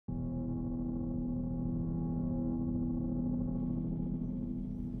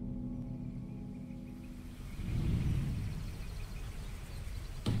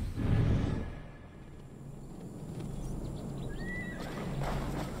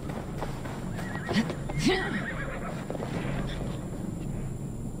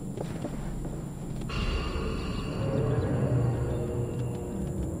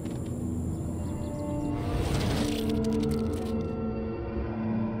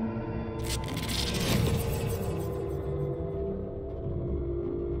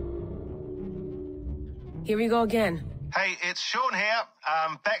Here we go again. Hey, it's Sean here.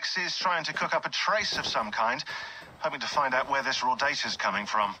 Bex is trying to cook up a trace of some kind, hoping to find out where this raw data's coming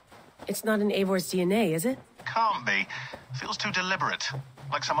from. It's not in Eivor's DNA, is it? Can't be. Feels too deliberate.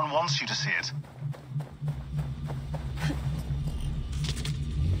 Like someone wants you to see it.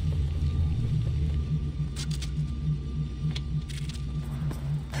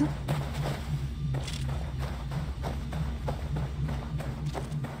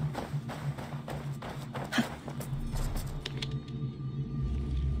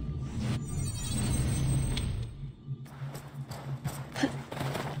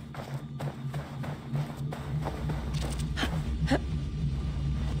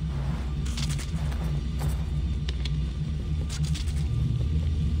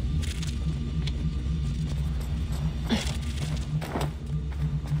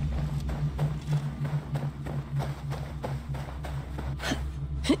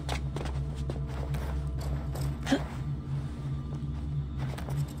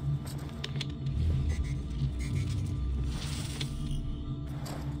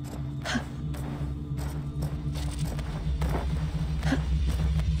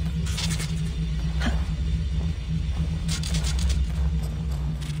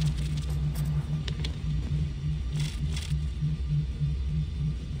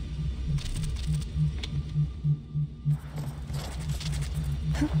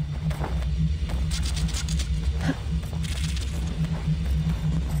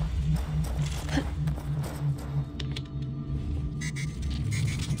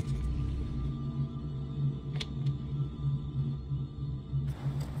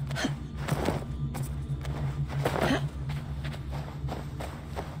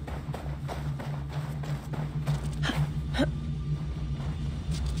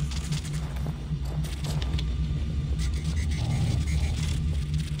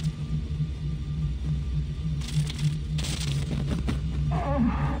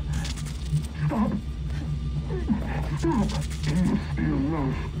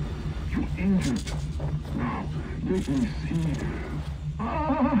 Let me see.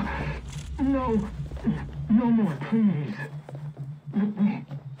 No. No more, please. Let me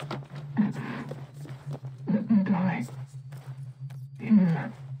die.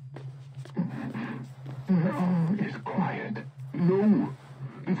 Here. Where all is quiet. No.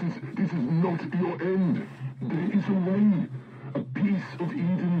 This is not your end. There is a way. A piece of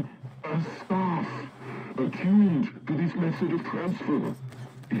Eden. A staff. Attuned to this method of transfer.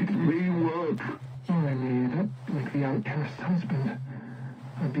 It may work. Only that, like the outcast husband,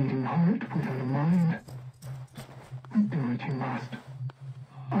 a beating heart without a mind. Do what you must.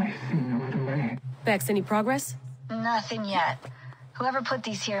 I see no other way. Bex, any progress? Nothing yet. Whoever put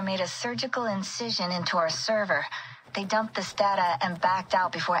these here made a surgical incision into our server. They dumped this data and backed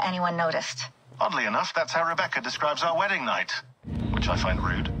out before anyone noticed. Oddly enough, that's how Rebecca describes our wedding night, which I find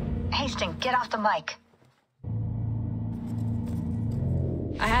rude. Hastings, get off the mic.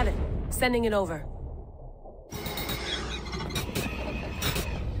 I have it. Sending it over.